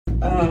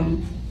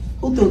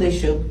Who threw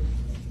this shoe?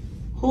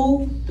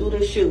 Who threw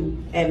this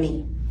shoe at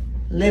me?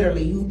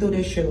 Literally, who threw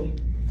this shoe?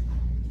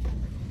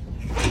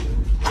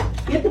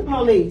 Get the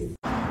police.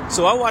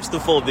 So I watched the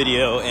full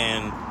video,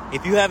 and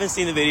if you haven't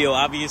seen the video,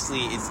 obviously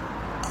it's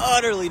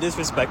utterly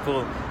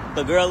disrespectful.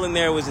 The girl in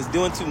there was just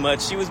doing too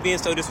much. She was being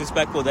so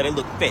disrespectful that it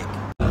looked fake.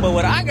 But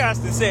what I got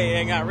to say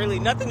ain't got really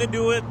nothing to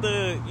do with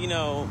the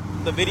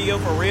video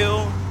for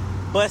real.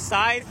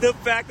 Besides the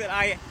fact that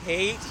I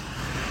hate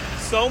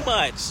so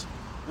much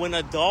when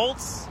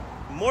adults,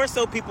 more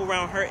so people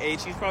around her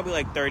age, she's probably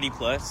like 30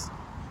 plus.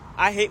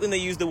 I hate when they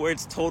use the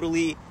words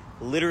totally,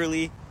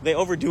 literally. They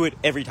overdo it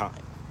every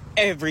time.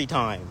 Every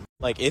time.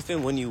 Like, if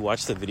and when you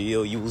watch the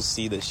video, you will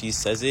see that she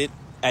says it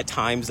at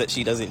times that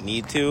she doesn't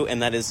need to,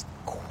 and that is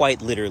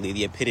quite literally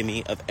the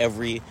epitome of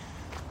every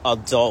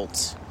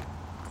adult.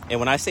 And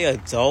when I say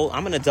adult,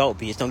 I'm an adult,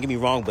 bitch. Don't get me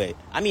wrong, but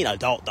I mean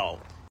adult.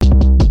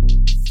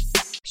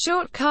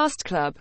 Short Cast Club.